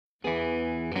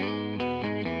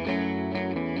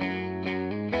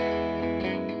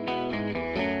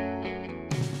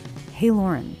Hey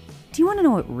Lauren, do you want to know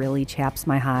what really chaps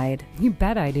my hide? You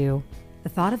bet I do. The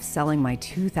thought of selling my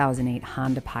 2008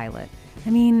 Honda Pilot. I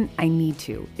mean, I need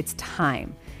to. It's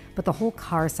time. But the whole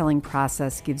car selling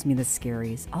process gives me the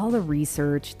scaries. All the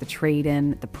research, the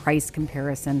trade-in, the price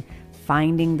comparison,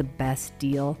 finding the best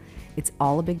deal. It's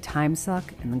all a big time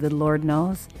suck, and the good Lord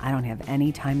knows I don't have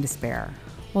any time to spare.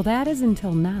 Well, that is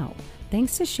until now.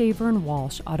 Thanks to Shaver and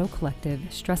Walsh Auto Collective,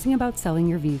 stressing about selling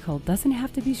your vehicle doesn't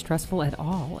have to be stressful at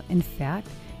all. In fact,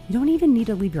 you don't even need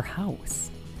to leave your house.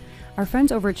 Our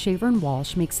friends over at Shaver and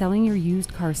Walsh make selling your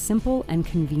used car simple and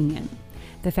convenient.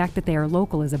 The fact that they are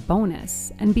local is a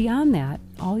bonus, and beyond that,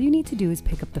 all you need to do is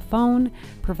pick up the phone,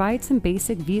 provide some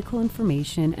basic vehicle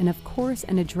information, and of course,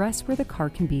 an address where the car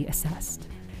can be assessed.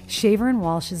 Shaver and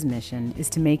Walsh's mission is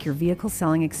to make your vehicle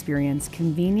selling experience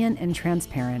convenient and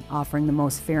transparent, offering the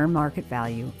most fair market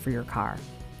value for your car,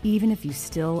 even if you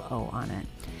still owe on it.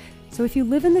 So if you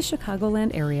live in the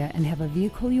Chicagoland area and have a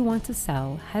vehicle you want to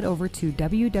sell, head over to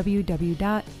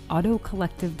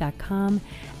www.autocollective.com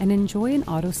and enjoy an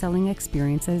auto selling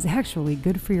experience that is actually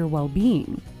good for your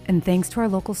well-being. And thanks to our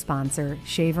local sponsor,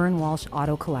 Shaver and Walsh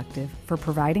Auto Collective, for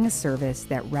providing a service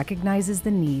that recognizes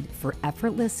the need for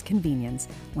effortless convenience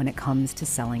when it comes to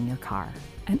selling your car.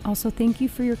 And also thank you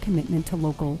for your commitment to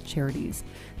local charities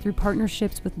through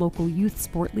partnerships with local youth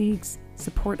sport leagues,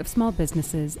 support of small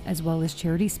businesses, as well as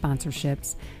charity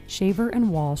sponsorships. Shaver and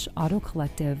Walsh Auto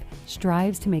Collective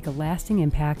strives to make a lasting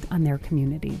impact on their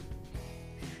community.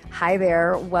 Hi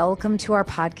there. Welcome to our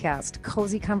podcast,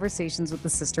 Cozy Conversations with the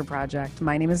Sister Project.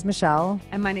 My name is Michelle.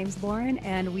 And my name's Lauren,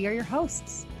 and we are your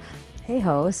hosts. Hey,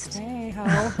 host. Hey,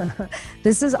 ho.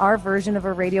 This is our version of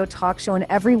a radio talk show, and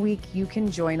every week you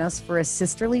can join us for a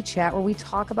sisterly chat where we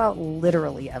talk about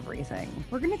literally everything.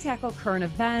 We're going to tackle current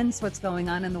events, what's going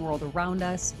on in the world around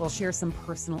us. We'll share some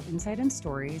personal insight and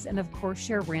stories, and of course,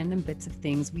 share random bits of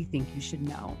things we think you should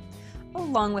know,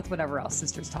 along with whatever else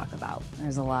sisters talk about.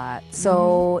 There's a lot.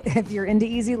 So if you're into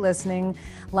easy listening,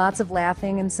 lots of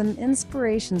laughing, and some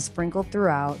inspiration sprinkled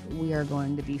throughout, we are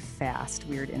going to be fast,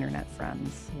 weird internet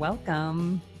friends.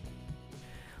 Welcome.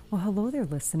 Well, hello there,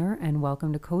 listener, and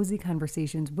welcome to Cozy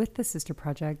Conversations with the Sister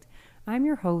Project. I'm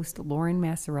your host, Lauren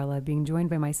Massarella, being joined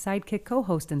by my sidekick,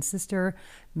 co-host, and sister,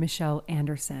 Michelle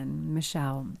Anderson.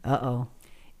 Michelle. Uh-oh.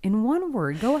 In one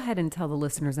word, go ahead and tell the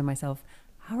listeners and myself,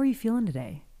 how are you feeling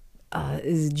today?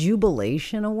 Is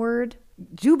jubilation a word?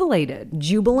 Jubilated.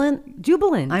 Jubilant?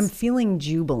 Jubilant. I'm feeling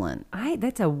jubilant.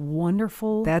 That's a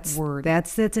wonderful word.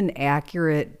 That's an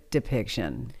accurate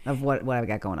depiction of what I've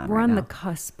got going on. We're right on now. the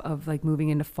cusp of like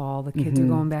moving into fall. The kids are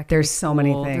going back. There's into so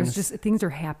many school. things. There's just things are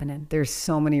happening. There's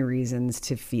so many reasons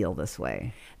to feel this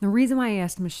way. The reason why I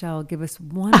asked Michelle, give us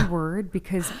one word,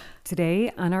 because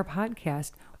today on our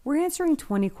podcast, we're answering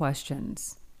 20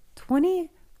 questions. 20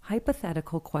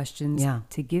 hypothetical questions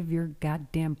to give your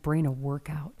goddamn brain a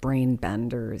workout. Brain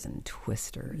benders and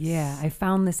twisters. Yeah, I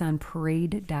found this on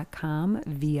parade.com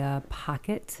via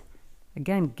Pocket.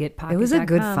 Again, getpocket.com. It was a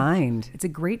good find. It's a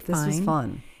great find. This was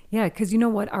fun. Yeah, because you know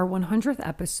what? Our 100th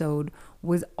episode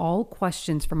was all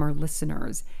questions from our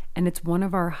listeners, and it's one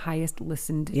of our highest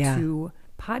listened to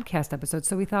podcast episodes.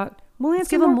 So we thought, we'll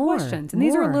answer more questions. And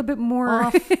these are a little bit more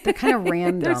off. They're kind of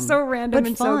random. They're so random, but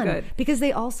and fun, so good. Because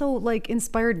they also like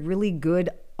inspired really good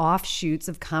offshoots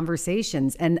of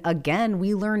conversations. And again,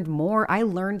 we learned more. I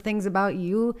learned things about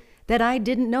you that I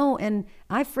didn't know. And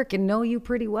I freaking know you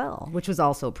pretty well, which was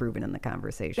also proven in the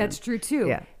conversation. That's true too.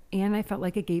 Yeah. And I felt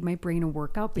like it gave my brain a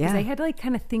workout because I had to like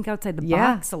kind of think outside the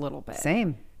box a little bit.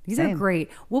 Same. These are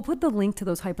great. We'll put the link to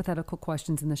those hypothetical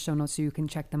questions in the show notes so you can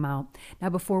check them out. Now,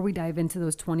 before we dive into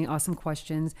those 20 awesome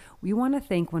questions, we want to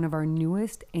thank one of our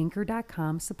newest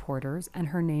Anchor.com supporters, and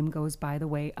her name goes by the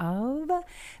way of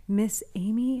Miss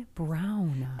Amy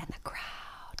Brown. And the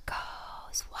crowd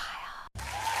goes wild.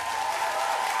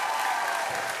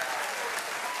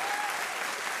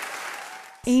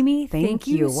 Amy, thank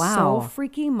you wow. so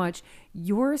freaking much.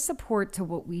 Your support to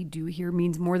what we do here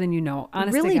means more than you know.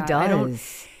 Honestly, it really God,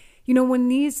 does. When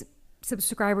these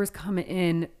subscribers come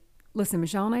in, listen,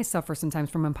 Michelle and I suffer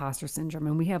sometimes from imposter syndrome,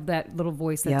 and we have that little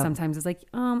voice that sometimes is like,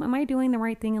 am I doing the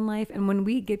right thing in life? And when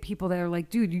we get people that are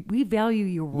like, dude, we value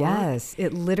your work. Yes,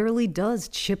 it literally does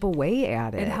chip away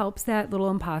at it. It helps that little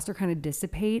imposter kind of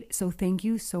dissipate. So thank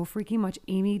you so freaking much.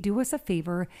 Amy, do us a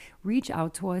favor. Reach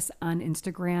out to us on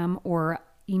Instagram or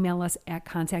email us at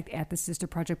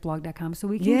contact@thesisterprojectblog.com so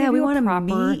we can give you we a want to proper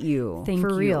meet you thank for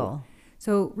you. real.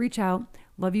 So reach out.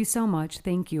 Love you so much.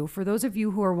 Thank you. For those of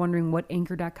you who are wondering what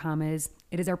Anchor.com is,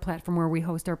 it is our platform where we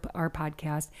host our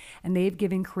podcast, and they've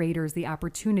given creators the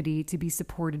opportunity to be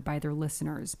supported by their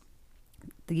listeners.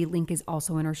 The link is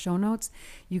also in our show notes.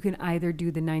 You can either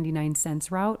do the 99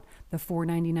 cents route, the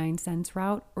 4.99 cents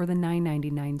route, or the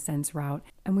 9.99 cents route.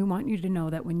 And we want you to know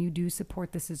that when you do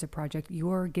support This Is a Project,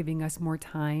 you're giving us more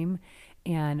time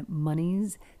and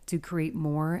monies to create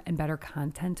more and better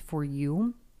content for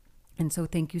you. And so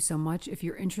thank you so much. If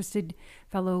you're interested,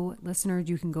 fellow listeners,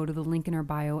 you can go to the link in our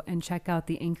bio and check out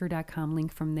the anchor.com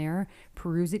link from there.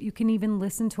 Peruse it. You can even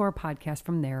listen to our podcast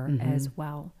from there as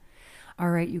well. All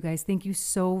right, you guys, thank you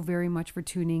so very much for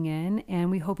tuning in,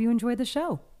 and we hope you enjoy the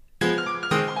show.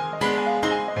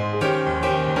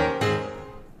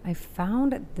 I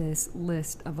found this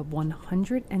list of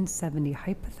 170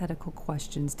 hypothetical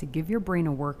questions to give your brain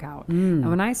a workout. And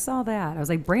when I saw that, I was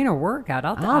like, brain a workout?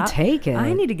 I'll take it.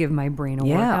 I need to give my brain a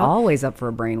Yeah, workout. always up for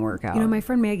a brain workout. You know, my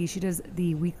friend Maggie, she does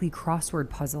the weekly crossword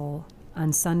puzzle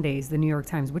on Sundays, the New York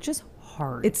Times, which is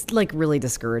hard. It's like really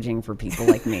discouraging for people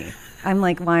like me. I'm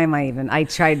like, why am I even? I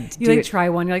tried to do it. try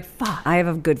one, you're like, fuck. I have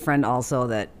a good friend also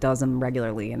that does them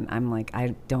regularly, and I'm like,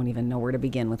 I don't even know where to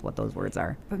begin with what those words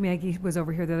are. But Maggie was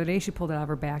over here the other day. She pulled it out of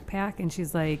her backpack, and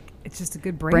she's like, it's just a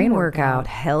good Brain workout.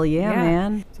 Hell yeah,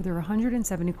 man. So there were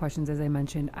 170 questions, as I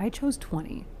mentioned. I chose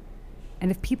 20.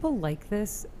 And if people like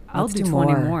this, I'll Let's do do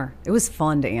 20 more. It was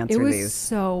fun to answer It was these.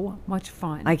 so much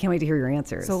fun. I can't wait to hear your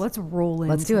answers. So let's roll into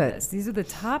Let's do it. this. These are the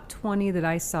top 20 that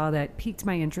I saw that piqued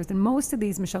my interest. And most of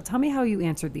these, Michelle, tell me how you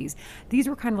answered these. These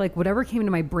were kind of like whatever came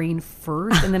into my brain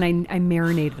first, and then I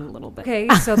marinated a little bit. Okay,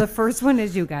 so the first one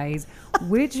is, you guys,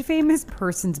 which famous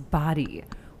person's body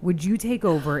would you take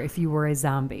over if you were a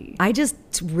zombie? I just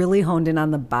really honed in on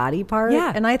the body part.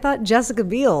 Yeah. And I thought Jessica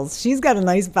Biel, she's got a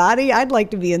nice body. I'd like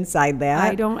to be inside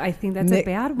that. I think that's a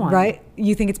bad one. Right?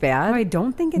 You think it's bad? No, I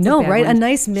don't think it's a no, bad right? one. A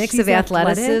nice mix She's of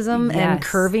athleticism athletic. and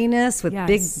Yes. curviness with Yes.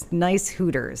 big, nice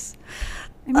hooters.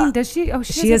 I mean, does she? Oh,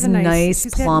 she does has have a nice,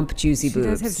 she's plump, juicy She does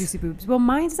have boobs. juicy boobs. Well,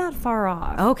 mine's not far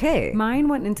off. Okay. Mine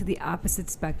went into the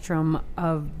opposite spectrum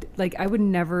of, like, I would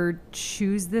never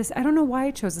choose this. I don't know why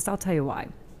I chose this. I'll tell you why.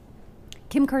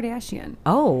 Kim Kardashian.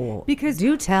 Oh, Because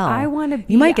do tell. I want to be.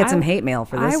 You might get some hate mail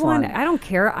for this one. I don't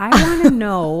care. I want to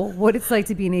know what it's like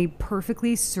to be in a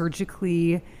perfectly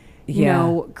surgically,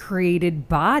 created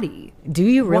body. Do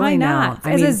you really Why now? not?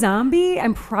 As a zombie,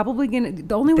 I'm probably gonna.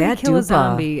 The only way to That kill a dupa.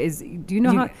 zombie is. Do you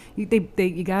know how you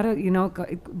gotta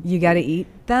you got to eat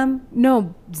them?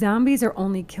 No, zombies are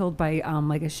only killed by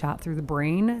like a shot through the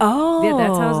brain. Oh. Yeah,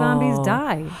 that's how zombies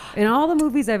die. In all the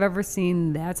movies I've ever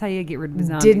seen, that's how you get rid of a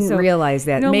zombie. Didn't realize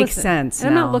that. Makes sense And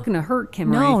I'm not now. looking to hurt Kim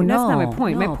or No, anything. That's not my no,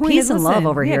 point. no. My point Peace is, and love listen,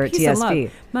 over here at peace and love.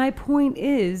 TSP. My point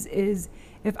is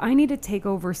if I need to take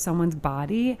over someone's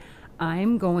body,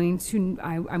 I'm going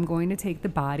to take the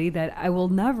body that I will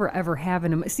never ever have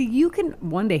in a. See, you can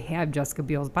one day have Jessica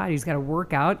Biel's body. You just got to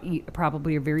work out, eat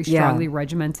probably a very strongly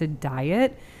regimented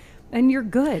diet, and you're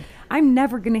good. I'm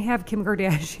never going to have Kim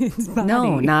Kardashian's body.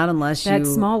 No, not unless that you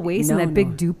small waist and that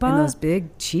big dupa and those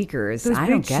big cheekers. Those I big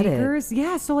don't get cheekers.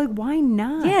 Yeah, so like, why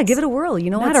not? it. Yeah, give it a whirl. You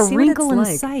know Not what? a See wrinkle what in it's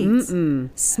like. sight. Mm-mm.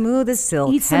 Smooth as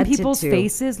silk. Eat some head to people's toe.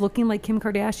 faces looking like Kim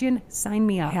Kardashian. Sign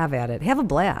me up. Have at it. Have a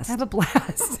blast. Have a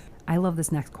blast. I love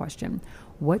this next question.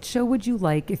 What show would you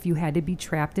like if you had to be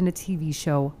trapped in a TV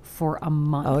show for a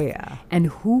month? Oh, yeah. And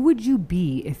who would you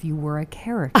be if you were a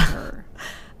character?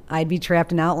 I'd be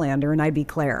trapped in Outlander, and I'd be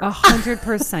Claire.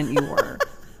 100% you were.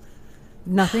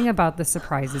 Nothing about this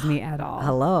surprises me at all.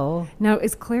 Hello. Now,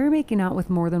 is Claire making out with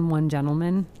more than one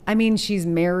gentleman? I mean, she's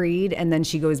married, and then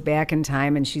she goes back in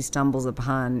time, and she stumbles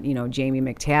upon, Jamie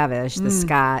McTavish, the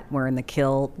Scot wearing the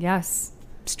kilt, Yes.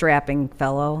 strapping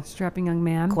fellow. Strapping young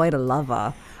man. Quite a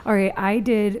lover. All right, I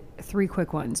did 3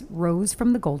 quick ones. Rose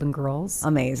from the Golden Girls.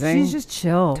 Amazing. She's just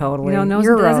chill. Totally. Doesn't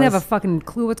You're have a Rose. fucking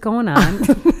clue what's going on.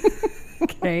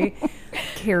 Okay.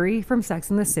 Carrie from Sex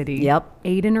and the City. Yep.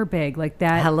 Aiden or Big, like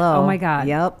that. Hello. Oh my God.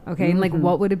 Yep. Okay, and like,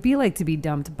 what would it be like to be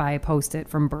dumped by a Post-it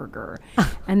from Burger?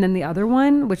 And then the other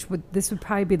one, this would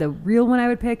probably be the real one I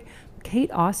would pick.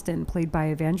 Kate Austin, played by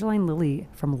Evangeline Lilly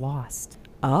from Lost.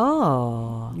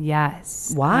 Oh.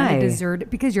 Yes. Why?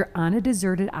 Because you're on a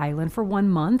deserted island for 1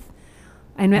 month.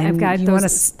 And I've And got you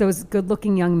those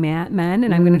good-looking young men,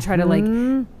 and I'm going to try to like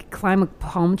climb a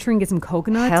palm tree and get some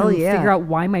coconuts Hell and yeah. figure out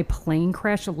why my plane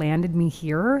crash landed me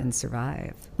here. And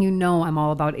survive. You know I'm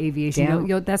all about aviation.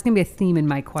 Damn. That's going to be a theme in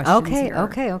my questions Okay, here.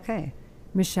 okay.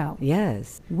 Michelle,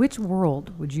 Yes. which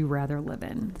world would you rather live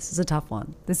in? This is a tough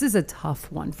one. This is a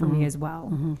tough one for me as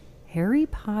well. Harry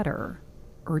Potter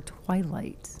or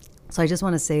Twilight? So I just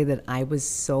want to say that I was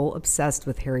so obsessed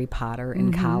with Harry Potter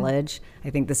in college. I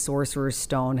think the Sorcerer's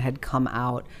Stone had come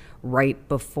out right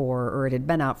before, or it had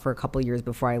been out for a couple years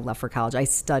before I left for college. I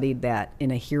studied that in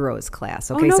a heroes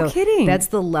class. Okay, no so kidding. That's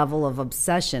the level of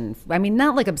obsession. I mean,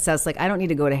 not like obsessed. Like I don't need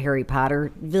to go to Harry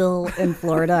Potterville in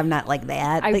Florida. I'm not like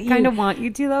that. I kind of want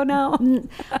you to though now.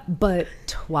 But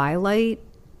Twilight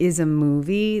is a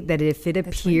movie that if it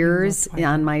appears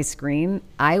on my screen,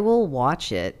 I will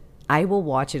watch it. I will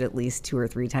watch it at least 2 or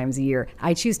 3 times a year.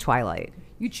 I choose Twilight.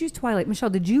 You choose Twilight. Michelle,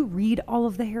 did you read all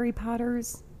of the Harry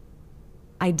Potters?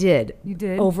 I did. You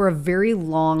did? Over a very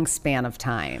long span of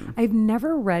time. I've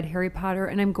never read Harry Potter,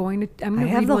 and I'm going to have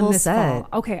read the one whole this set.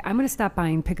 fall. Okay, I'm going to stop by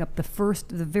and pick up the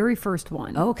very first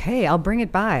one. Okay, I'll bring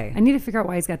it by. I need to figure out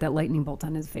why he's got that lightning bolt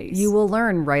on his face. You will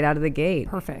learn right out of the gate.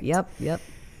 Perfect. Yep.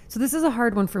 So this is a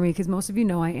hard one for me because most of you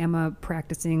know I am a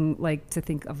practicing, like to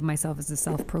think of myself as a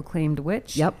self-proclaimed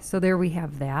witch. Yep. So there we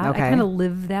have that. Okay. I kind of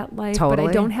live that life, but Totally.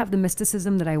 I don't have the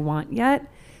mysticism that I want yet.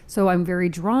 So I'm very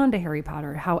drawn to Harry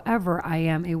Potter. However, I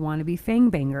am a wannabe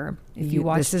fangbanger. If you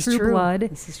watch This is True true. Blood,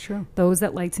 This is true. those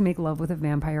that like to make love with a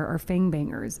vampire are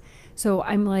fangbangers. So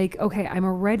I'm like, okay, I'm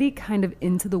already kind of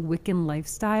into the Wiccan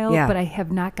lifestyle, Yeah. but I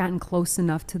have not gotten close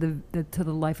enough to the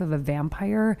life of a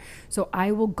vampire. So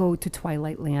I will go to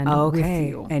Twilight Land with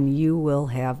you. And you will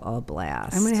have a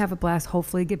blast. I'm going to have a blast,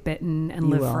 hopefully get bitten and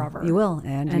You live will. forever. You will,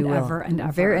 and you will. ever and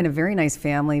ever. In a very nice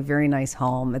family, very nice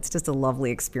home. It's just a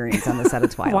lovely experience on the set of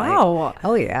Twilight. Wow.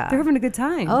 Oh yeah. They're having a good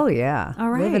time. Oh yeah. All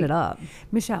right. Living it up.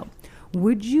 Michelle,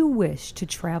 would you wish to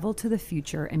travel to the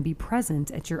future and be present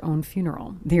at your own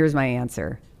funeral? Here's my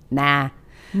answer. Nah.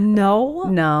 No.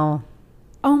 No.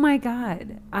 Oh my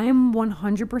God. I'm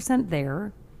 100%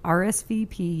 there.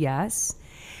 RSVP, yes.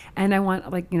 And I want,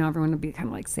 like, everyone to be kind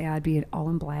of like sad, be it all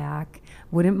in black.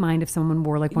 Wouldn't mind if someone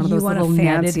wore like one of You those want a little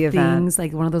netted fancy event. things,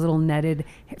 like one of those little netted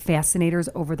fascinators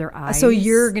over their eyes. So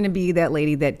you're going to be that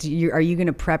lady that are you going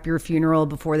to prep your funeral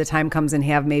before the time comes and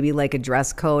have maybe like a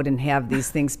dress code and have these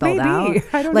things spelled Maybe. out?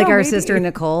 I don't like know, our maybe. sister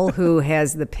Nicole, who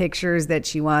has the pictures that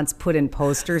she wants put in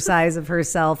poster size of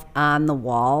herself on the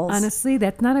walls. Honestly,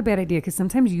 that's not a bad idea because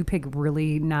sometimes you pick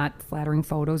really not flattering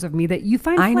photos of me that you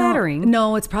find I know. flattering.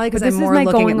 No, it's probably because But this I'm more is my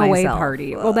looking going at away myself.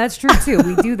 party. Well, that's true too.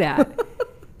 We do that.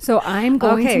 So I'm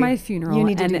going Okay, to my funeral. you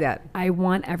need to and do that. I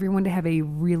want everyone to have a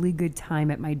really good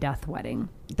time at my death wedding.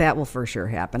 That will for sure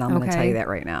happen. I'm going to Okay. tell you that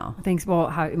right now. Thanks. Well,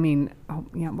 I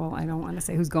don't want to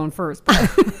say who's going first. But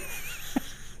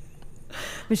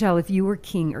Michelle, if you were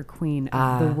king or queen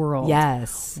of the world,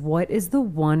 Yes. what is the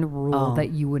one rule that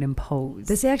you would impose?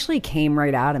 This actually came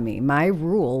right out of me. My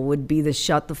rule would be the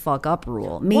shut the fuck up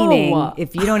rule. Meaning, Whoa.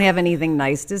 if you don't have anything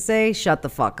nice to say, shut the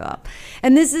fuck up.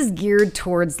 And this is geared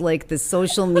towards like the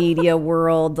social media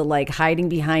world, the like hiding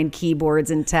behind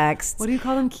keyboards and text. What do you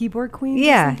call them? Keyboard queens? or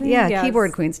Yeah, something? yeah, Yes.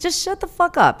 keyboard queens. Just shut the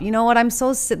fuck up. You know what?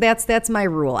 That's my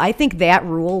rule. I think that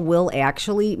rule will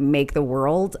actually make the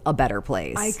world a better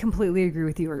place. I completely agree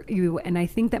with you, and I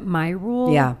think that my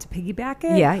rule, Yeah. to piggyback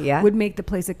it, Yeah. would make the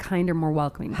place a kinder, more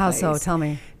welcoming How place. so? Tell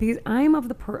me. Because I'm of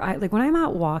the like when I'm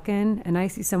out walking and I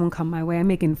see someone come my way, I'm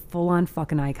making full on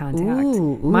fucking eye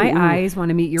contact. My eyes want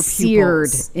to meet your Seared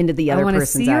pupils. into the other I want to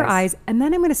person's see your eyes. eyes, and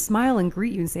then I'm going to smile and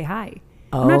greet you and say hi.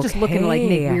 I'm not just looking to like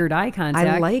make Okay. weird eye contact.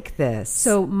 I like this.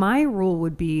 So my rule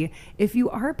would be, if you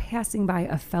are passing by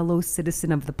a fellow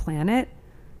citizen of the planet,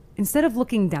 instead of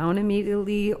looking down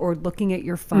immediately or looking at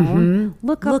your phone,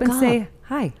 look up and say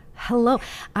hi. Hello.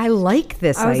 I like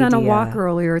this I was on a idea. walk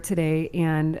earlier today,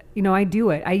 and I do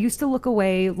it. I used to look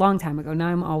away a long time ago. Now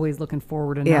I'm always looking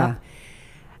forward and Yeah. up.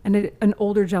 And an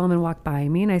older gentleman walked by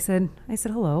me, and I said,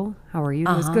 hello, how are you? He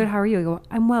goes, good, how are you? I go,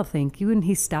 I'm well, thank you. And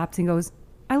he stops and goes,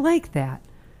 I like that.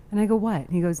 And I go, what?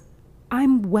 And he goes,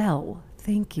 I'm well,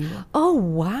 thank you. Oh,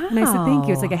 wow. And I said, thank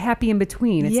you. It's like a happy in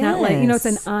between. It's not like,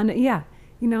 it's an Yes.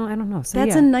 I don't know. So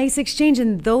That's yeah. a nice exchange.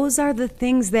 And those are the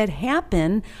things that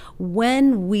happen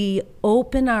when we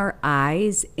open our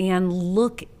eyes and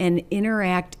look and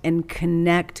interact and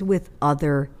connect with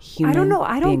other humans. I don't know.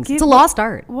 I don't beings. get It's a lost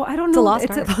art. Well, I don't It's know. a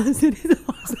lost art. It is a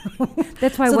lost art.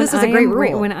 That's why So when this is a great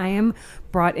rule. when I am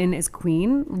brought in as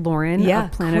Queen Lauren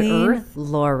of Planet Queen Earth.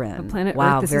 Lauren. Planet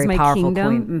wow, Earth. This very is my powerful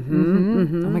kingdom.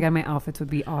 queen. Oh my God, my outfits would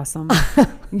be awesome.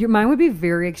 Mine would be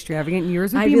very extravagant.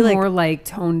 Yours would I'd be be like- more like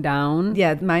toned down.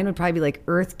 Yeah, mine would probably be like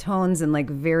earth tones and like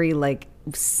very like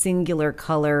singular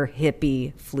color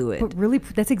hippie fluid. But really,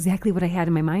 that's exactly what I had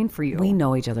in my mind for you. We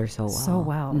know each other so well. So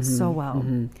well, so well.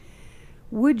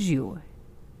 Would you,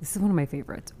 this is one of my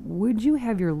favorites, would you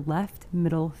have your left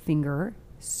middle finger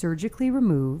surgically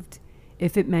removed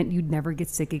if it meant you'd never get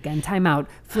sick again? Time out.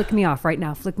 Flick me off right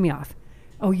now. Flick me off.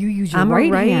 Oh, you use your I'm right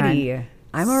a righty. hand.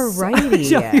 I'm a righty.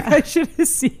 You guys should have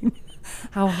seen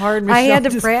how hard I Michelle had to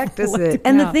just practice flipped it.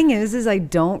 And the out. thing is I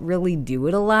don't really do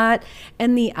it a lot.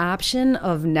 And the option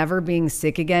of never being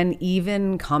sick again,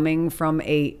 even coming from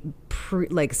a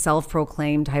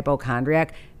self-proclaimed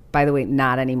hypochondriac, by the way,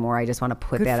 not anymore. I just want to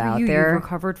put Good that for out you. there. You've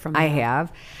recovered from I that.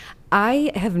 have.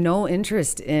 I have no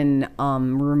interest in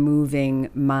removing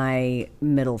my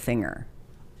middle finger.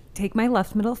 Take my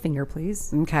left middle finger,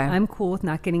 please. Okay. I'm cool with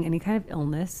not getting any kind of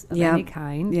illness of Yep. any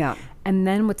kind. Yeah. And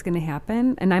then what's going to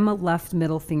happen? And I'm a left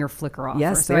middle finger flicker offer.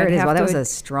 Yes, so there I'd it is. have Well, that to was ad- a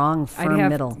strong, I'd firm have-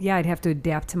 middle. Yeah, I'd have to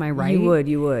adapt to my right.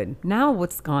 You would. Now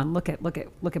what's gone? Look at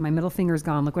my middle finger's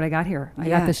gone. Look what I got here. I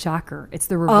Yeah. got the shocker. It's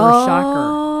the reverse shocker.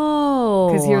 Oh.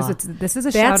 Because here's this is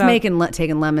a That's shout out.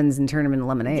 taking lemons and turning them into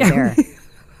lemonade there.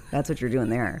 That's what you're doing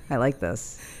there. I like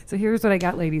this. So here's what I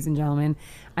got, ladies and gentlemen.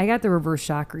 I got the reverse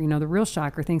shocker. You know, the real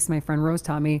shocker, thanks to my friend Rose,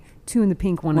 taught me 2 in the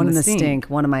pink, one One in in the the stink. stink.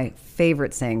 One of my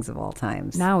favorite sayings of all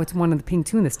times. Now it's 1 in the pink,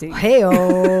 2 in the stink.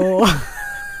 Hey-o.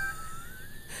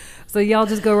 So y'all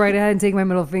just go right ahead and take my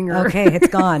middle finger. Okay, it's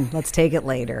gone. Let's take it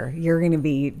later. You're going to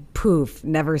be poof,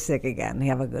 never sick again.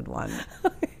 Have a good one.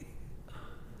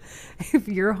 If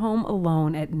you're home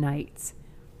alone at night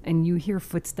and you hear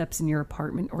footsteps in your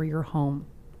apartment or your home,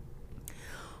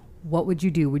 what would you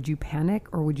do? Would you panic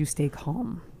or would you stay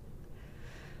calm?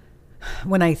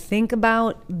 When I think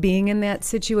about being in that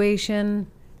situation,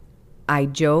 I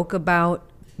joke about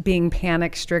being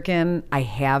panic stricken. I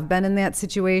have been in that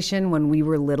situation when we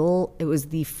were little. It was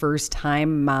the first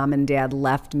time mom and dad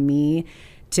left me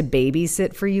to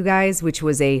babysit for you guys, which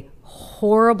was a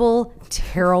horrible,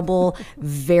 terrible,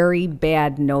 very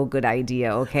bad, no good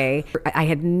idea, okay? I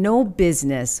had no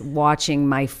business watching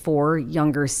my 4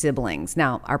 younger siblings.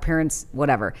 Now, our parents,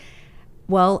 whatever.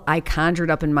 Well, I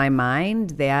conjured up in my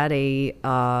mind that a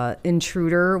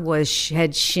intruder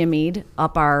had shimmied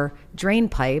up our drain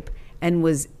pipe and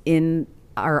was in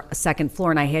our second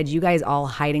floor, and I had you guys all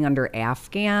hiding under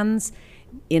Afghans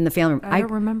in the family room. I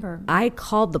don't remember. I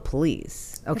called the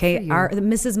police. for Okay, you.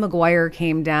 Mrs. McGuire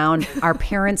came down. Our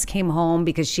parents came home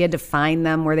because she had to find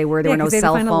them where they were. There Yeah, were no 'cause they had to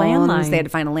cell find a phones. landline. They had to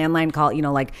find a landline call. You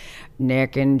know, like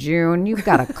Nick and June, you've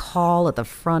got a call at the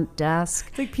front desk.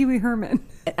 It's like Pee Wee Herman.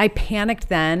 I panicked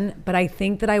then, but I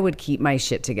think that I would keep my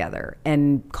shit together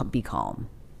and be calm.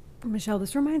 Michelle,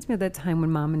 this reminds me of that time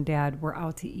when mom and dad were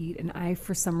out to eat, and I,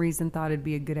 for some reason, thought it'd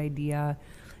be a good idea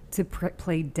to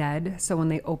play dead. So when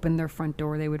they opened their front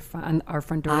door, they would find our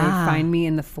front door. They would find me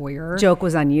in the foyer. Joke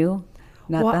was on you,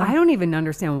 not Well, them. I don't even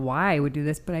understand why I would do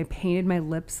this, but I painted my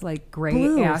lips like gray,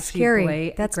 Blue, ashy scary.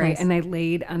 gray, That's gray, nice. and I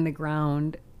laid on the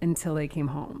ground until they came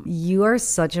home. You are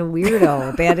such a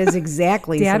weirdo. That is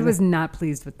exactly. Dad something- was not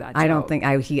pleased with that. I don't joke. think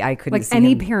I couldn't like see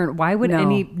any him. parent. Why would No.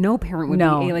 no parent would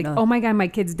No, be like, no. oh my god, my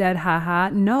kid's dead, ha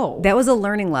ha. No, That was a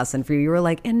learning lesson for you. You were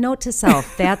like, and note to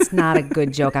self, that's not a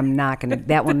good joke. I'm not gonna.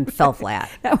 That one fell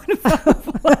flat. got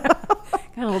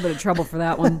a little bit of trouble for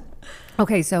that one.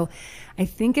 Okay, so I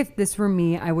think if this were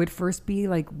me, I would first be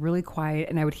like really quiet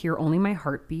and I would hear only my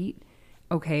heartbeat.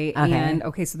 Okay. And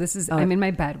so this is, I'm in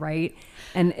my bed, right?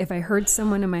 And if I heard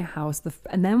someone in my house,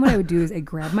 and then what I would do is I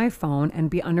grab my phone and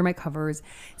be under my covers.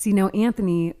 See, now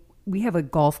Anthony, we have a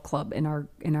golf club in our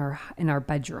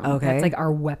bedroom. Okay. That's like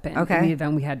our weapon. Okay. In the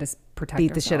event we had to protect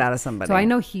Beat the shit ourselves. out of somebody. So I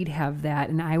know he'd have that,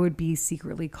 and I would be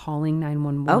secretly calling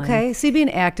 911. Okay, so you'd be an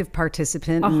active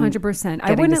participant. in 100%.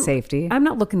 Getting to safety. I'm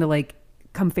not looking to like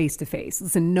come face to face.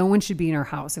 Listen, no one should be in our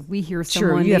house. If we hear Sure,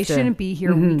 someone, you they have to- shouldn't be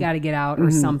here. We got to get out or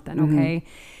something. Okay.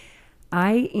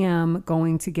 I am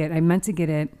going to get. I meant to get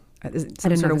it. Is it I some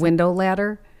didn't sort know of if window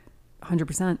ladder.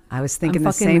 100%. I was thinking I'm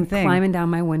the fucking same thing. Climbing down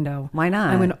my window. Why not?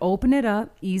 I'm going to open it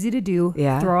up. Easy to do.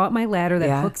 Yeah. Throw out my ladder that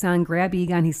Yeah. hooks on. Grab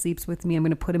Egon. He sleeps with me. I'm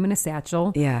going to put him in a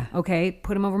satchel. Yeah. Okay.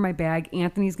 Put him over my bag.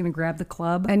 Anthony's going to grab the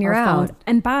club. And you're our out. phone,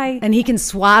 and bye. And he can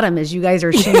swat him as you guys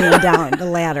are shimmying down the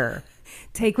ladder.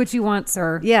 Take what you want,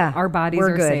 sir. Yeah. Our bodies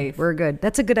we're are good. safe. We're good.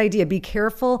 That's a good idea. Be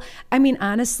careful. I mean,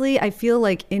 honestly, I feel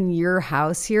like in your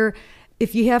house here,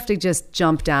 if you have to just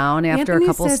jump down after Anthony a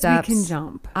couple says steps, we can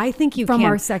jump. I think you from can.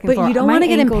 our second but floor. you don't My want to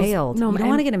get ankles- impaled. No, you don't and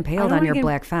want to get I impaled don't on wanna your get-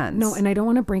 black fence. No, and I don't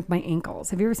want to break my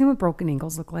ankles. Have you ever seen what broken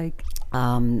ankles look like?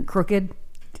 Crooked.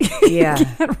 Yeah.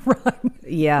 Can't run.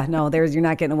 Yeah, no, you're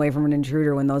not getting away from an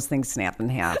intruder when those things snap in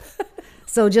half.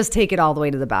 So just take it all the way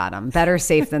to the bottom. Better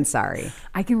safe than sorry.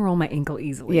 I can roll my ankle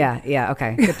easily. Yeah,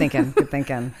 okay. Good thinking. Good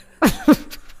thinking.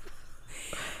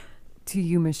 To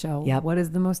you, Michelle, Yep. what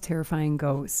is the most terrifying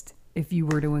ghost if you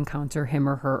were to encounter him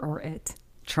or her or it?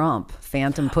 Trump,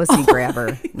 phantom pussy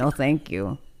grabber. No, thank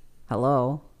you.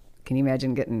 Hello. Can you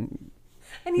imagine getting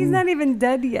And he's not even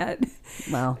dead yet.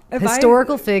 Well,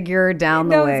 historical figure down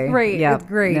the way. It's great. Yep. It's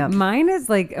great. Yep. Mine is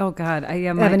like, oh God, I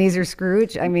am Ebenezer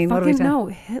Scrooge. I mean, what do we say? no,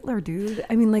 Hitler, dude.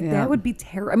 I mean, like Yeah. that would be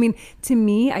terrible. I mean, to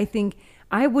me, I think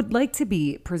I would like to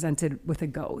be presented with a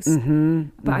ghost,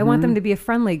 but I want them to be a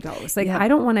friendly ghost. Like, I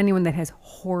don't want anyone that has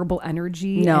horrible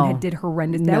energy and did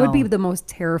horrendous. That would be the most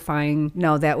terrifying.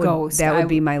 No, that would ghost. that would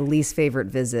be my least favorite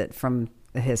visit from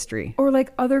the history. Or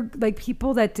like other like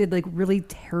people that did like really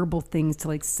terrible things to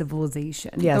like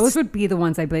civilization. Yes. Those would be the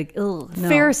ones I'd be like, ugh, no.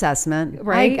 Fair assessment,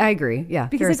 Right? I agree. Yeah, fair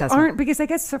Because like, assessment. because I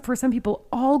guess for some people,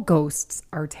 all ghosts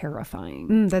are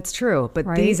terrifying. That's true, but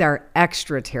Right? these are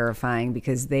extra terrifying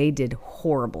because they did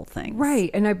horrible things.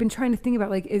 Right. And I've been trying to think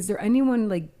about like, is there anyone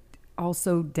like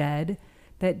also dead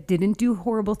that didn't do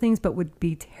horrible things but would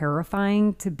be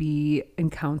terrifying to be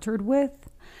encountered with?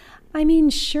 I mean,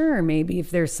 sure, maybe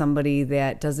if there's somebody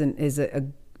that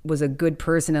was a good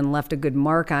person and left a good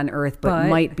mark on Earth, but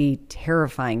might be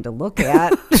terrifying to look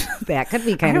at, that could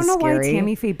be kind of scary. I don't know why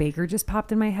Tammy Faye Baker just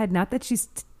popped in my head. Not that she's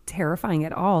terrifying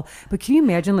at all, but can you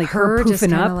imagine like her just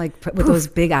poofing up like with those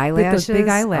big eyelashes? With those big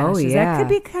eyelashes. Oh, yeah. That could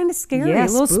be kind of scary. Yeah, a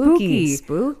little spooky.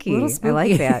 Spooky. Little spooky. I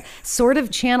like that. Sort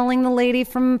of channeling the lady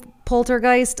from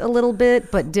Poltergeist a little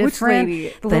bit, but different. Which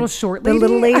lady? The little short lady? The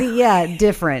little lady, yeah,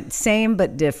 different. Same,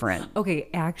 but different. Okay,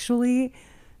 actually,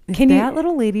 if that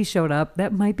little lady showed up,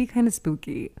 that might be kind of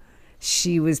spooky.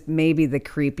 She was maybe the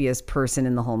creepiest person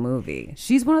in the whole movie.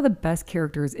 She's one of the best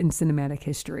characters in cinematic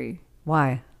history.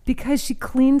 Why? Because she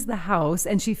cleans the house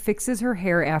and she fixes her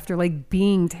hair after like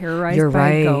being terrorized You're by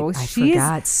right. ghosts. I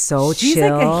forgot. So she's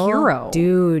chill. like a hero.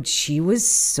 Dude, she was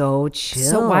so chill.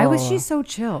 So why was she so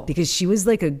chill? Because she was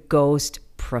like a ghost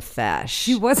profesh.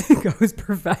 She was a ghost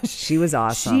professional. She was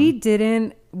awesome. She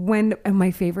didn't. When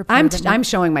my favorite part I'm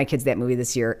showing my kids that movie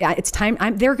this year. It's time.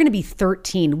 They're going to be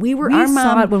 13. We our mom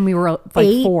saw it when we were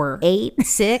like 4, 8,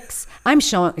 6. I'm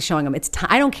showing them. It's time.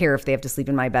 I don't care if they have to sleep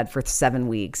in my bed for 7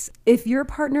 weeks. If your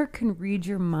partner can read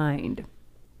your mind,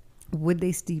 would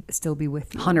they still be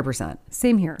with you? 100%.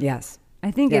 Same here. Yes. I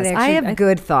think yes. it actually, I have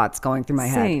good thoughts going through my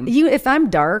Same. head. If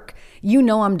I'm dark,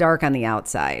 I'm dark on the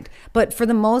outside. But for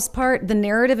the most part, the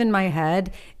narrative in my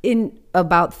head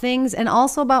about things and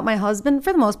also about my husband,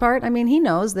 for the most part, I mean, he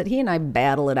knows that he and I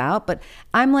battle it out, but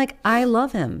I'm like, I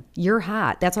love him. You're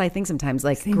hot. That's what I think sometimes.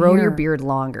 Like, grow your beard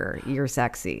longer. You're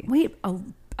sexy. Wait,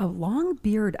 a long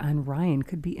beard on Ryan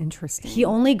could be interesting. He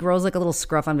only grows like a little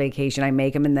scruff on vacation. I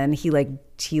make him, and then he'll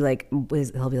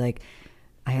be like,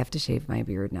 I have to shave my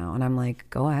beard now. And I'm like,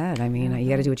 go ahead. I mean, you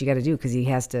got to do what you got to do, because he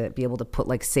has to be able to put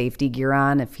like safety gear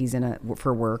on if he's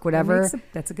for work, whatever.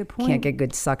 That's a good point. Can't get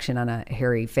good suction on a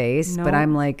hairy face. No. But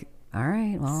I'm like, all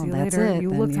right, well, See you that's later. it. You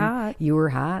Then looked hot. You were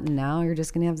hot, and now you're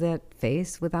just going to have that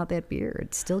face without that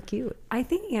beard. Still cute. I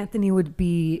think Anthony would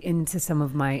be into some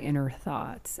of my inner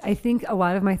thoughts. I think a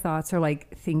lot of my thoughts are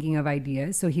like thinking of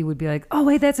ideas. So he would be like, oh,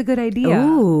 wait, that's a good idea.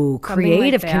 Ooh, Something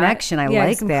creative like that. connection. I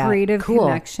like some that. creative Cool.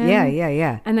 connection.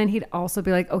 Yeah. And then he'd also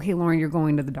be like, okay, Lauren, you're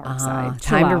going to the dark side.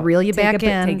 Chill Time to out. reel you Take back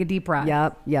in. Take a deep breath.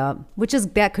 Yep.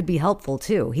 That could be helpful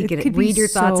too. He could could be read your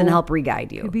thoughts and so- help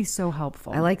re-guide you. It'd be so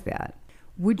helpful. I like that.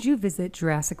 Would you visit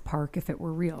Jurassic Park if it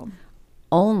were real?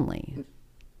 Only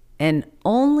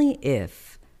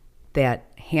if that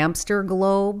hamster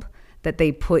globe that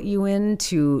they put you in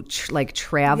to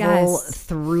travel Yes.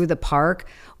 through the park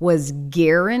was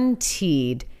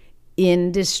guaranteed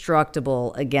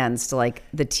indestructible against like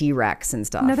the T-Rex and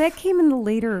stuff. No, that came in the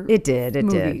later It did.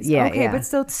 movies. Yeah, okay, yeah. but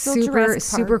still super, Jurassic Park.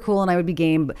 super cool. And I would be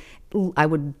game. But I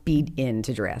would be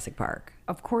into Jurassic Park.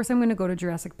 Of course, I'm going to go to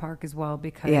Jurassic Park as well,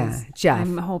 because Yeah, Jeff.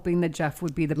 I'm hoping that Jeff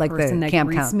would be the Like the person that camp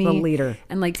greets count, me, the leader.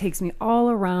 and like takes me all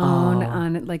around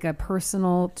on like a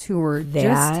personal tour, just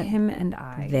That- him and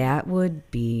I. That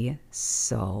would be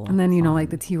so. And then like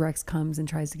the T-Rex comes and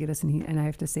tries to get us, and I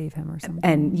have to save him or something.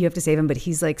 And you have to save him, but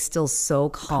he's like still so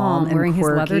calm and wearing quirky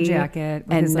his leather jacket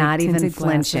with and his, like, not even tinted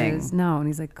flinching. glasses. No, and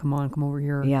he's like, "Come on, come over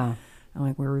here." Yeah. I'm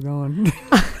like, "Where are we going?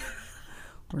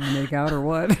 We're gonna make out or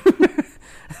what?"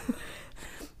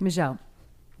 Michelle.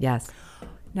 Yes.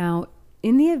 Now,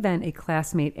 in the event a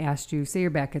classmate asked you, say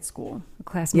you're back at school, a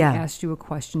classmate asked you a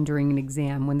question during an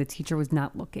exam when the teacher was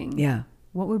not looking. Yeah.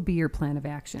 What would be your plan of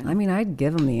action? I mean, I'd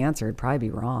give them the answer. It'd probably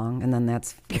be wrong, and then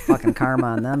that's fucking karma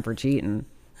on them for cheating.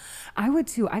 I would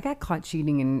too. I got caught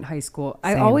cheating in high school.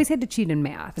 I Same. always had to cheat in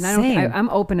math, and Same. I'm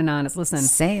open and honest. Listen,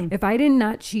 Same. If I did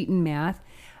not cheat in math,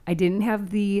 I didn't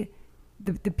have the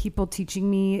people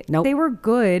teaching me. Nope. They were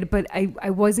good, but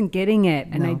I wasn't getting it,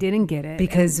 and I didn't get it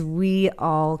Because we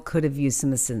all could have used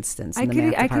some assistance in the math I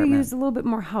could have department. used a little bit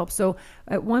more help. So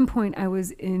at one point I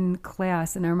was in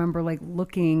class, and I remember like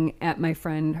looking at my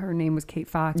friend. Her name was Kate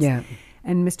Fox. Yeah.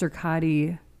 And Mr.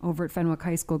 Cotty over at Fenwick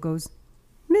High School goes,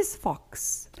 Miss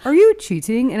Fox, are you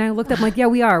cheating? And I looked up, I'm like, yeah,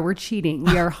 we are. We're cheating.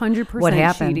 We are 100% What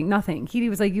happened? cheating. Nothing. He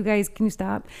was like, you guys, can you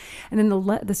stop? And then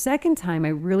the second time I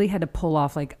really had to pull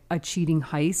off like a cheating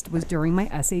heist was during my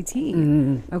SAT.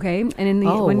 Okay.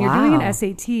 And when you're doing an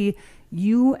SAT,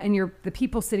 you and the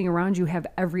people sitting around you have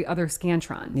every other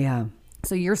Scantron. Yeah.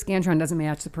 So your Scantron doesn't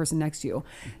match the person next to you.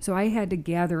 So I had to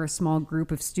gather a small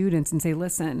group of students and say,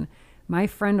 listen, my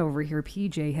friend over here,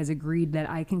 PJ, has agreed that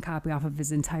I can copy off of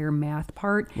his entire math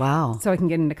part. Wow. So I can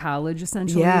get into college,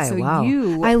 essentially. Yeah, so wow.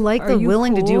 I like the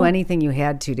willing to do anything you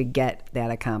had to get that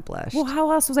accomplished. Well,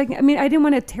 how else was I mean, I didn't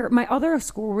want to tear, my other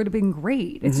score would have been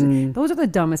great. It's those are the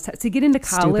dumbest tests. To get into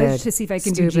college, to see if I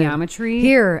can do geometry.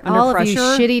 Here, under all pressure,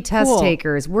 of you shitty test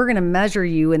takers, we're going to measure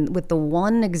you with the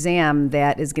one exam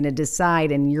that is going to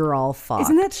decide, and you're all fucked.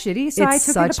 Isn't that shitty? So It's I took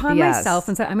it such upon BS. myself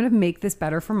and said, I'm going to make this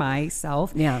better for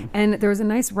myself. Yeah. And there was a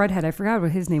nice redhead, I forgot what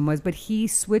his name was, but he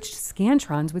switched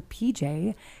Scantrons with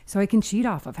PJ so I can cheat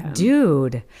off of him.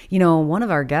 Dude, one of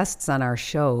our guests on our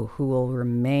show, who will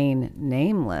remain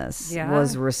nameless,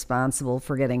 was responsible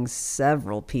for getting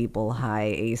several people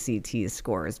high ACT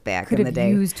scores back in the day. Could have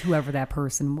used whoever that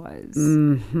person was.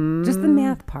 Just the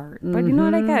math part. But you know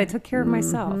what I got? I took care of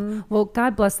myself. Well,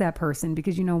 God bless that person,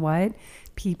 because you know what?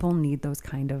 People need those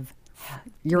kind of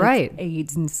You're right.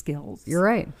 aids and skills. You're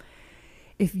right.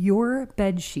 If your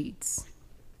bed sheets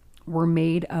were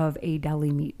made of a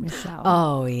deli meat, Michelle.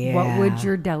 Oh, yeah. What would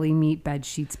your deli meat bed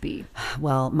sheets be?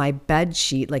 Well, my bed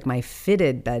sheet, like my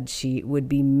fitted bed sheet, would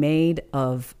be made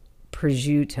of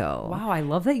prosciutto. Wow, I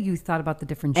love that you thought about the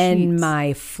different sheets. And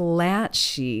my flat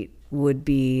sheet would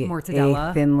be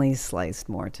mortadella. A thinly sliced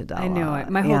mortadella. I know it.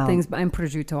 My whole thing's, I'm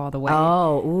prosciutto all the way.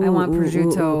 Oh, ooh, I want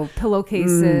prosciutto,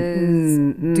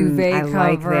 pillowcases, duvet I cover.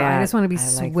 like that. I just want to be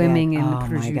swimming in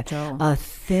prosciutto. A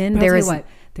thin.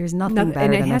 There's nothing better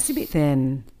and it than has a to be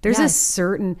thin. There's a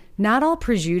certain. Not all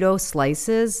prosciutto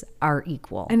slices are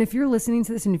equal. And if you're listening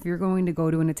to this, and if you're going to go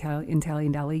to an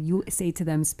Italian deli, you say to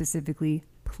them specifically,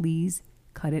 please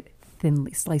cut it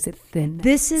thinly, slice it thin.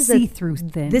 This is see-through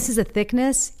thin. This is a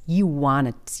thickness you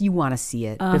want to see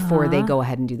it before they go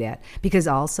ahead and do that. Because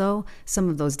also some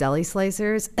of those deli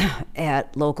slicers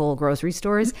at local grocery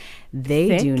stores,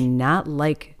 they do not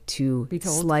like to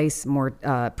slice more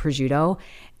prosciutto.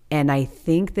 And I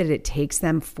think that it takes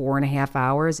them 4.5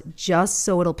 hours just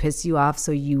so it'll piss you off,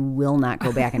 so you will not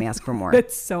go back and ask for more.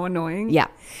 That's so annoying. Yeah.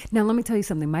 Now, let me tell you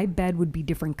something. My bed would be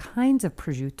different kinds of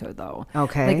prosciutto, though.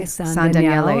 Okay. Like a San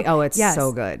Daniele. Daniele. Oh, it's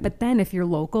so good. But then if you're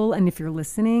local and if you're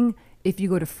listening, if you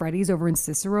go to Freddy's over in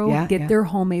Cicero, get their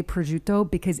homemade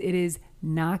prosciutto, because it is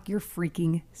knock your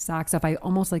freaking socks off. I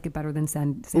almost like it better than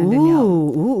San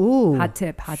Daniele. Ooh. Hot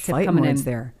tip Fight coming in.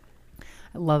 there.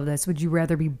 I love this. Would you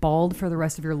rather be bald for the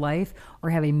rest of your life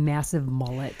or have a massive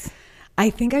mullet? I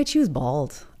think I choose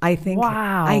bald.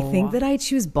 Wow. I think that I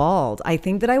choose bald. I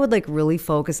think that I would really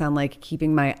focus on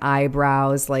keeping my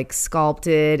eyebrows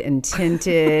sculpted and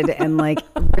tinted and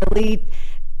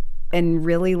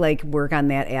really work on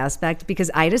that aspect, because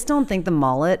I just don't think the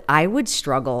mullet, I would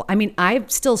struggle. I mean, I'm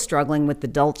still struggling with the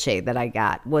Dolce that I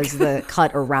got, was the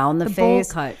cut around the face.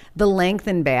 Bowl cut. The length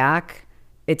and back,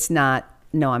 it's not.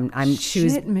 No, I'm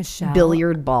choosing Michelle.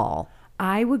 billiard ball.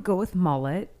 I would go with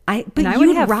mullet. But I you'd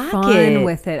would have rock fun it.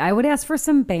 with it. I would ask for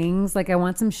some bangs. I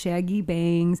want some shaggy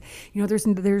bangs.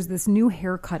 There's this new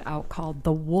haircut out called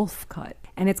the wolf cut.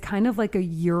 And it's kind of like a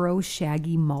Euro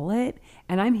shaggy mullet.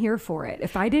 And I'm here for it.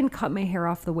 If I didn't cut my hair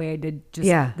off the way I did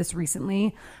this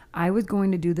recently, I was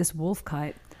going to do this wolf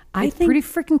cut. It's pretty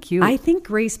freaking cute. I think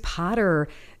Grace Potter,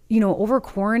 over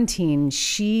quarantine,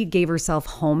 she gave herself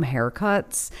home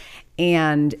haircuts.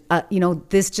 And,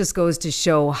 this just goes to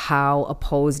show how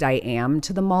opposed I am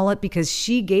to the mullet, because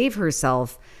she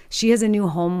has a new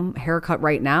home haircut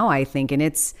right now, I think. And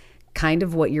it's kind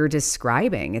of what you're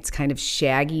describing. It's kind of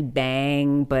shaggy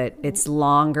bang, but it's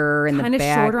longer in the back. Kind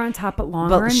of shorter on top, but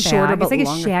longer in shorter, back. It's like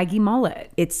longer. A shaggy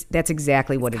mullet. That's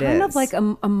exactly what it is. Kind of like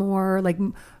a more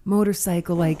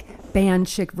motorcycle, band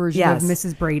chick version of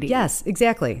Mrs. Brady. Yes,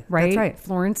 exactly. Right? That's right.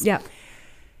 Florence? Yeah.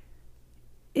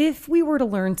 If we were to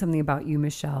learn something about you,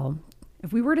 Michelle,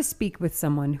 if we were to speak with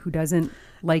someone who doesn't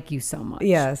like you so much.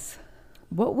 Yes.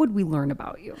 What would we learn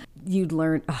about you? You'd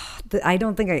learn, I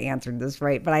don't think I answered this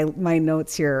right, but my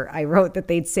notes here, I wrote that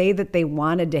they'd say that they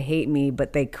wanted to hate me,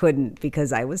 but they couldn't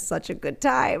because I was such a good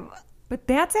time. But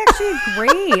that's actually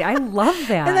great. I love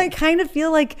that. And I kind of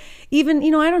feel like even,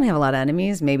 I don't have a lot of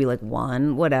enemies, maybe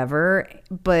one, whatever.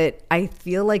 But I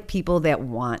feel like people that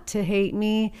want to hate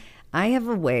me, I have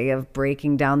a way of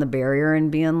breaking down the barrier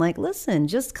and being like, listen,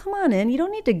 just come on in. You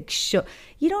don't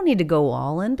need to go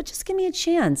all in, but just give me a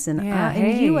chance. And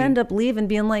and you end up leaving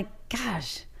being like,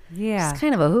 gosh, it's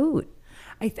kind of a hoot.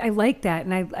 I like that.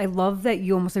 And I love that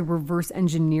you almost like reverse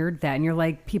engineered that. And you're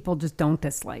like, people just don't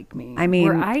dislike me. I mean,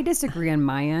 where I disagree on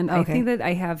my end. I think that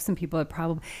I have some people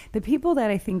that the people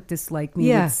that I think dislike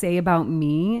me would say about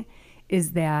me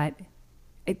is that,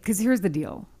 because here's the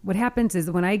deal. What happens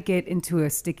is when I get into a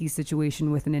sticky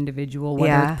situation with an individual,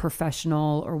 whether it's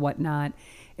professional or whatnot,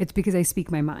 it's because I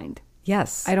speak my mind.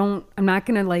 Yes. I'm not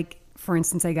going to like, for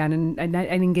instance, I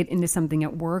didn't get into something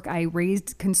at work. I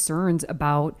raised concerns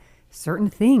about certain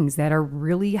things that are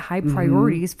really high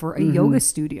priorities for a yoga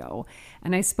studio.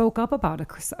 And I spoke up about a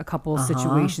couple of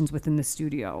situations within the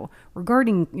studio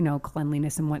regarding,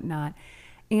 cleanliness and whatnot.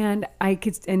 And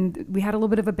and we had a little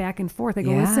bit of a back and forth. I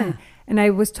go, listen, and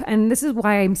and this is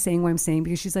why I'm saying what I'm saying,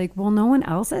 because she's like, well, no one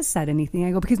else has said anything.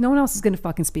 I go, because no one else is going to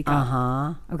fucking speak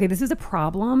up. Okay, this is a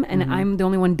problem. And I'm the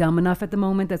only one dumb enough at the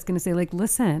moment that's going to say like,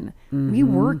 listen, we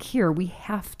work here. We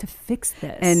have to fix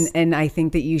this. And I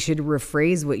think that you should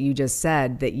rephrase what you just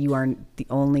said, that you aren't the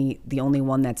only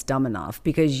one that's dumb enough,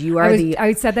 because you are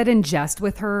I said that in jest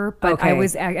with her, but I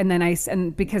was,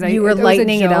 and because you were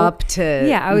lightening it up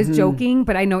to, I was joking,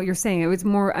 but I know what you're saying. It was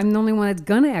more, I'm the only one that's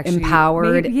gonna actually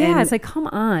empowered. It's like, come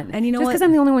on. And just because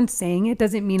I'm the only one saying it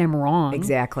doesn't mean I'm wrong.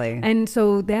 Exactly. And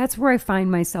so that's where I find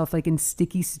myself like in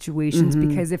sticky situations,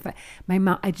 because if my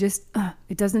mouth,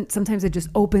 it doesn't, sometimes it just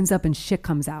opens up and shit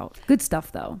comes out. Good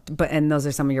stuff though. And those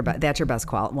are some of your, that's your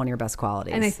best one of your best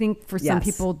qualities. And I think for some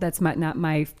people that's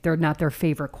they're not their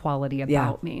favorite quality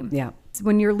about me. Yeah. So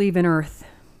when you're leaving Earth,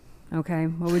 okay,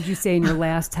 what would you say in your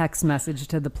last text message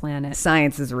to the planet?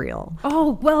 Science is real.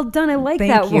 Oh, well done. I like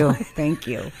that one. Thank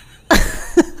you.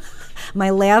 My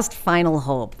last final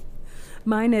hope.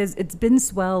 Mine is, it's been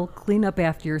swell, clean up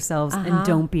after yourselves, and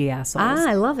don't be assholes.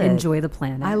 I love it. Enjoy the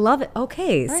planet. I love it.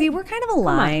 Okay. Right. See, we're kind of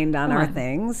aligned on our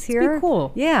things here. Be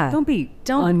cool. Yeah.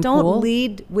 Don't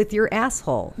lead with your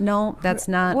asshole. No, that's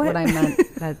not what I meant.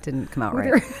 That didn't come out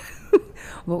right.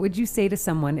 What would you say to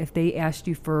someone if they asked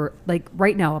you for, like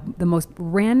right now, the most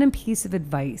random piece of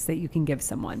advice that you can give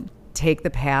someone? Take the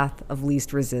path of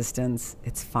least resistance.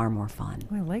 It's far more fun.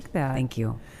 Oh, I like that. Thank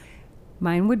you.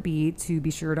 Mine would be to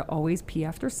be sure to always pee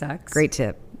after sex. Great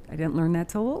tip. I didn't learn that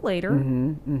till a little later.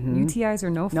 UTIs are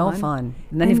no fun. No fun.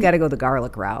 And then you've got to go the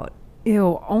garlic route.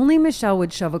 Ew. Only Michelle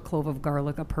would shove a clove of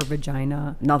garlic up her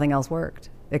vagina. Nothing else worked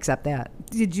except that.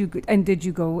 Did you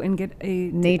go and get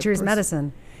nature's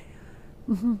medicine?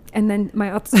 And then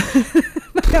my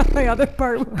other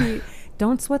part would be,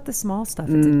 don't sweat the small stuff.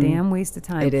 It's a damn waste of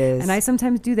time. It is. And I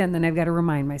sometimes do that, and then I've got to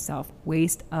remind myself,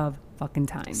 waste of fucking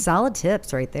time. Solid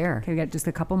tips right there. Okay, we got just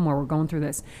a couple more. We're going through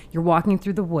this. You're walking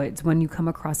through the woods when you come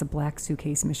across a black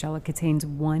suitcase, Michelle. It contains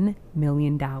 $1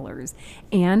 million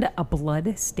and a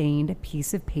blood-stained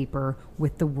piece of paper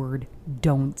with the word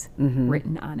 "don't"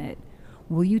 written on it.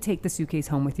 Will you take the suitcase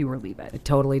home with you or leave it? It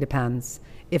totally depends.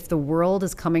 If the world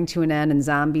is coming to an end and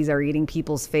zombies are eating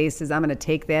people's faces, I'm going to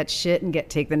take that shit and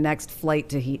take the next flight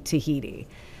to Tahiti.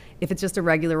 If it's just a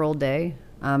regular old day,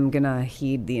 I'm going to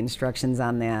heed the instructions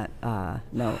on that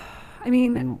note. I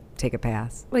mean, and take a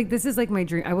pass. Like, this is like my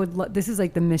dream. This is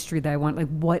like the mystery that I want. Like,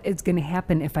 what is going to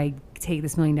happen if I take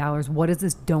this $1 million? What does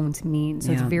this don't mean?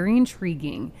 So it's very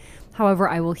intriguing. However,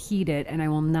 I will heed it and I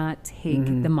will not take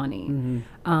the money.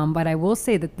 But I will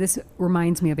say that this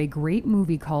reminds me of a great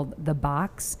movie called The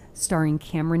Box, starring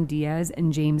Cameron Diaz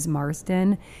and James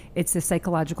Marsden. It's a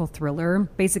psychological thriller.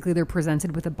 Basically, they're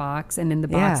presented with a box, and in the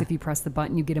box, if you press the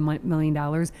button, you get $1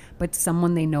 million, but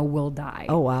someone they know will die.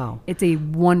 Oh, wow. It's a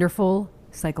wonderful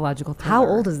psychological thriller. How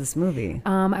old is this movie?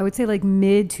 I would say like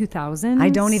mid-2000s. I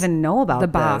don't even know about The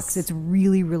Box. It's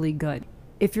really, really good.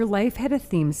 If your life had a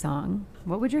theme song,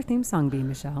 what would your theme song be,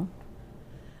 Michelle?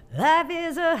 Life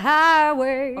is a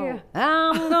highway.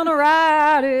 I'm gonna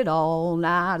ride it all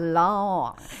night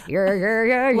long. Yeah.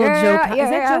 Is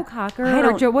that Joe Cocker? I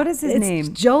don't, Joe, what is his name? It's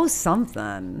Joe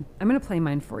something. I'm gonna play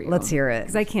mine for you. Let's hear it.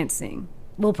 Because I can't sing.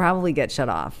 We'll probably get shut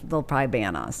off. They'll probably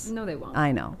ban us. No, they won't.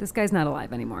 I know. This guy's not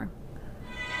alive anymore.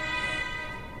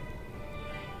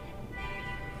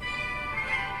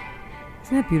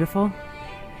 Isn't that beautiful?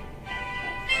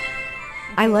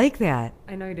 I like that.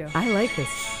 I know you do. I like this.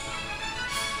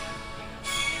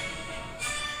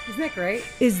 Isn't that great?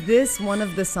 Is this one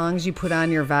of the songs you put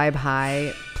on your Vibe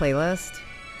High playlist?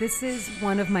 This is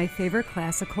one of my favorite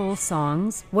classical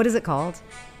songs. What is it called?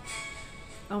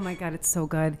 Oh my God, it's so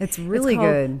good. It's really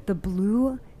good. The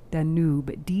Blue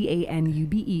Danube,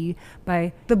 Danube,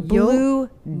 by The Blue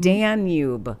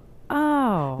Danube.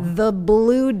 Oh. The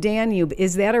Blue Danube.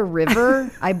 Is that a river?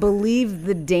 I believe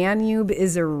the Danube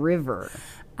is a river.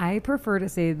 I prefer to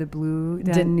say the Blue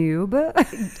Danube.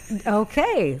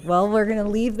 Okay. Well, we're going to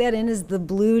leave that in as the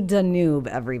Blue Danube,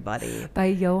 everybody. By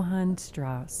Johann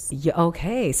Strauss. Yeah,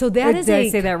 okay. So that is Did I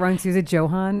say that wrong too? Is it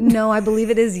Johann? No, I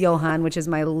believe it is Johann, which is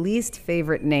my least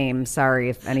favorite name. Sorry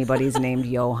if anybody's named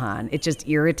Johann. It just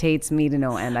irritates me to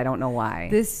no end. I don't know why.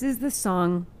 This is the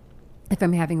song, if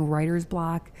I'm having writer's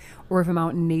block or if I'm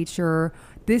out in nature,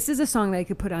 this is a song that I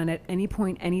could put on at any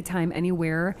point, anytime,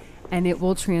 anywhere, and it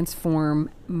will transform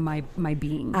my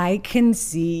being. I can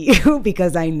see you,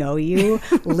 because I know you,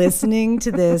 listening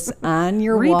to this on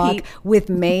your walk with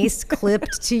mace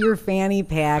clipped to your fanny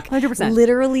pack, 100%.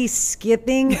 Literally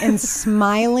skipping and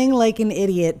smiling like an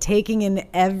idiot, taking in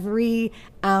every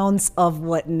ounce of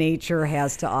what nature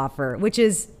has to offer, which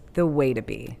is the way to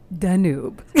be.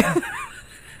 Danube.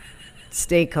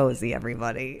 Stay cozy,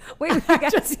 everybody. Wait, I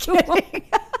got Just kidding.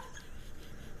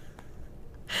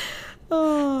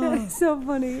 That's so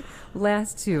funny.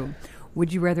 Last two.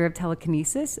 Would you rather have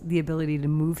telekinesis, the ability to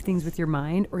move things with your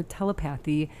mind, or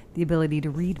telepathy, the ability to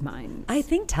read minds? I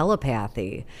think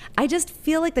telepathy. I just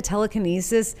feel like the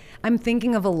telekinesis, I'm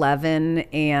thinking of 11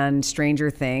 and Stranger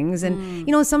Things. And,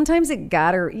 you know, sometimes it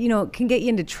can get you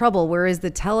into trouble. Whereas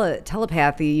the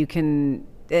telepathy, you can,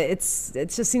 it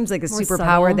just seems like a More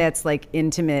superpower subtle. that's like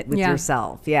intimate with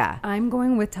yourself. Yeah. I'm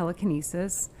going with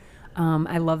telekinesis.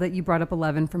 I love that you brought up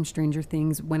 11 from Stranger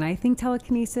Things. When I think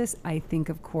telekinesis, I think,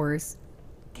 of course,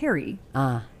 Carrie.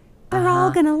 They're all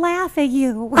going to laugh at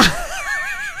you.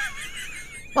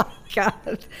 Oh,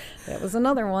 God. That was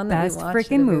another one that Best we watched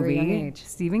freaking at a very young movie. age.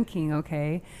 Stephen King,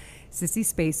 okay. Sissy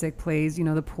Spacek plays,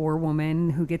 the poor woman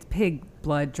who gets pig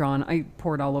blood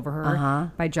poured all over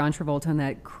her by John Travolta and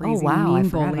that crazy wow, I mean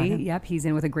forgot about bully. him. Yep, he's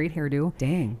in with a great hairdo.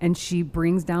 Dang. And she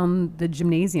brings down the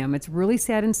gymnasium. It's really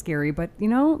sad and scary, but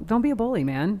don't be a bully,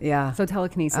 man. Yeah. So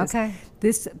telekinesis. Okay.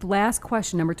 This last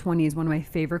question, number 20, is one of my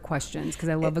favorite questions because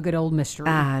I love a good old mystery.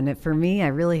 And for me, I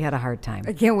really had a hard time.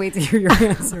 I can't wait to hear your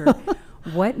answer.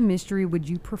 What mystery would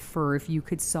you prefer if you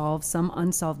could solve some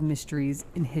unsolved mysteries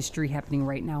in history happening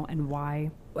right now, and why?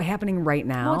 Happening right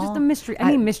now? Well, just a mystery.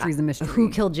 Any mystery's a mystery.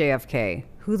 Who killed JFK?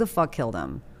 Who the fuck killed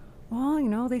him?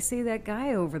 Well, they say that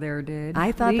guy over there did.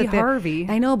 I thought Lee that Harvey.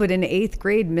 I know, but in 8th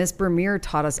grade, Miss Bermere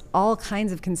taught us all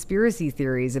kinds of conspiracy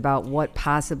theories about what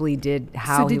possibly did,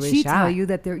 how he was shot. So did she tell you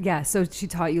that there? Yeah. So she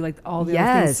taught you like all the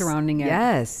other things surrounding it.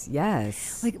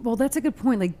 Yes. Like, well, that's a good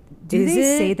point. Like, do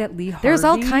they say that Lee Harvey? There's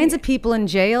all kinds of people in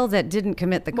jail that didn't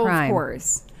commit the Well, crime. of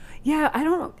course. Yeah, I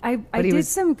don't. I did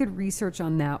some good research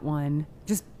on that one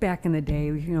just back in the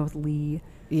day. With Lee.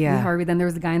 Yeah. Lee Harvey. Then there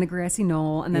was the guy in the grassy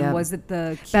knoll, and then was it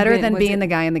the Cuban, better than being the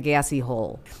guy in the gassy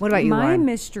hole? What about you, My Lauren?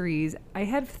 mysteries, I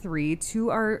had 3. 2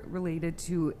 are related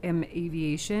to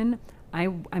aviation.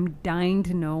 I'm dying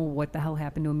to know what the hell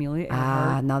happened to Amelia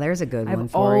Earhart. Now there's a good one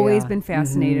I've for always ya. been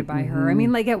fascinated by her. I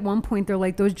mean, like at one point they're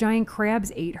like those giant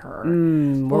crabs ate her,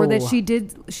 whoa. or that she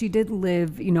did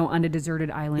live on a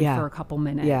deserted island for a couple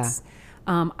minutes.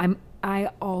 Yeah.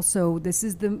 I also, this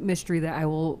is the mystery that I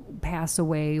will pass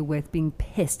away with being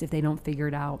pissed if they don't figure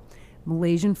it out.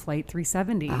 Malaysian Flight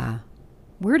 370.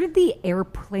 Where did the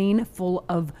airplane full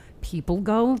of people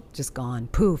go? Just gone.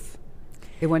 Poof.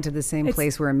 It went to the same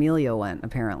place where Emilio went,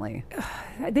 apparently.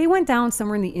 They went down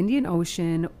somewhere in the Indian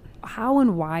Ocean. How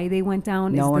and why they went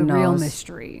down is the real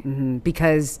mystery.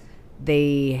 Because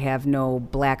they have no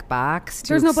black box to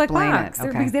There's no black explain box it.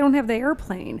 Okay. because they don't have the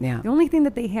airplane. Yeah. The only thing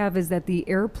that they have is that the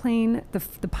airplane,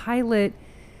 the pilot,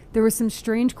 there was some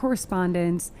strange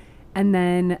correspondence, and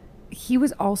then he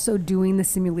was also doing the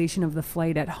simulation of the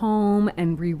flight at home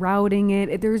and rerouting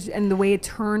it. And the way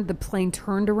the plane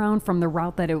turned around from the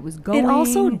route that it was going. It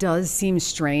also does seem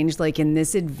strange, like in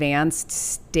this advanced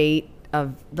state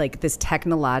of like this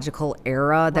technological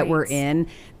era that we're in,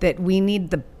 that we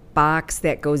need the box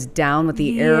that goes down with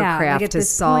the aircraft to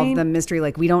solve the mystery.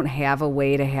 Like we don't have a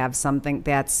way to have something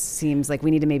that seems like we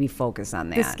need to maybe focus on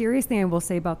that. The scariest thing I will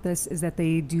say about this is that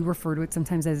they do refer to it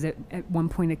sometimes as at one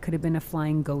point it could have been a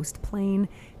flying ghost plane,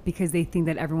 because they think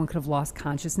that everyone could have lost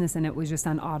consciousness and it was just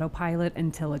on autopilot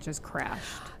until it just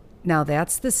crashed. Now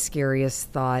that's the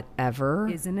scariest thought ever.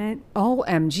 Isn't it?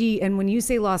 OMG. And when you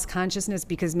say lost consciousness,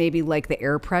 because maybe like the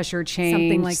air pressure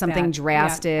changed, something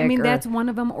drastic. Yeah. I mean, that's one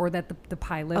of them, or that the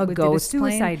pilot did a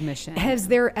suicide mission. Has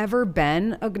there ever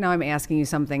been, now I'm asking you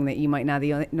something that you might not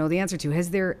know the answer to. Has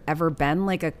there ever been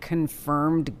like a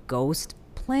confirmed ghost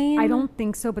plane? I don't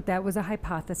think so, but that was a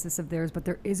hypothesis of theirs. But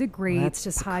there is a great that's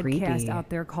just podcast creepy. out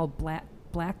there called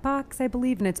Black Box, I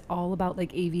believe, and it's all about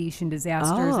like aviation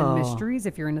disasters and mysteries,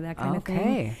 if you're into that kind of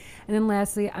thing. And then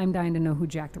lastly, I'm dying to know who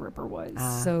Jack the Ripper was.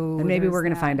 So and maybe we're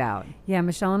going to find out. Yeah,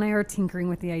 Michelle and I are tinkering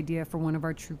with the idea for one of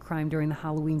our true crime during the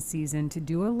Halloween season to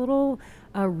do a little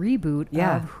reboot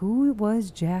of who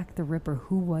was Jack the Ripper.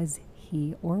 Who was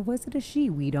he? Or was it a she?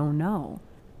 We don't know.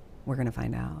 We're going to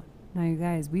find out. Now, you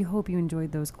guys, we hope you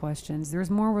enjoyed those questions. There's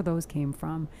more where those came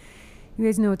from. You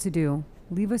guys know what to do.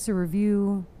 Leave us a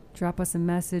review, drop us a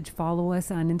message, follow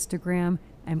us on Instagram,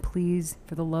 and please,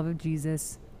 for the love of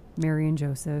Jesus, Mary and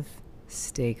Joseph,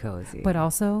 stay cozy. But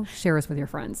also share us with your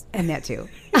friends. And that too.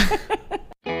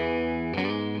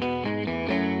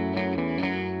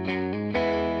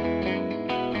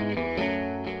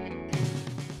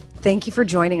 Thank you for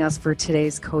joining us for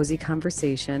today's cozy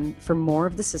conversation. For more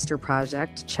of The Sister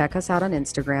Project, check us out on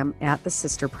Instagram at The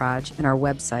Sister Proj and our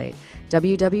website,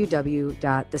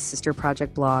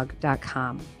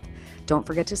 www.thesisterprojectblog.com. Don't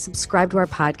forget to subscribe to our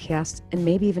podcast and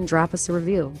maybe even drop us a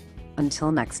review.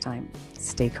 Until next time,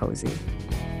 stay cozy.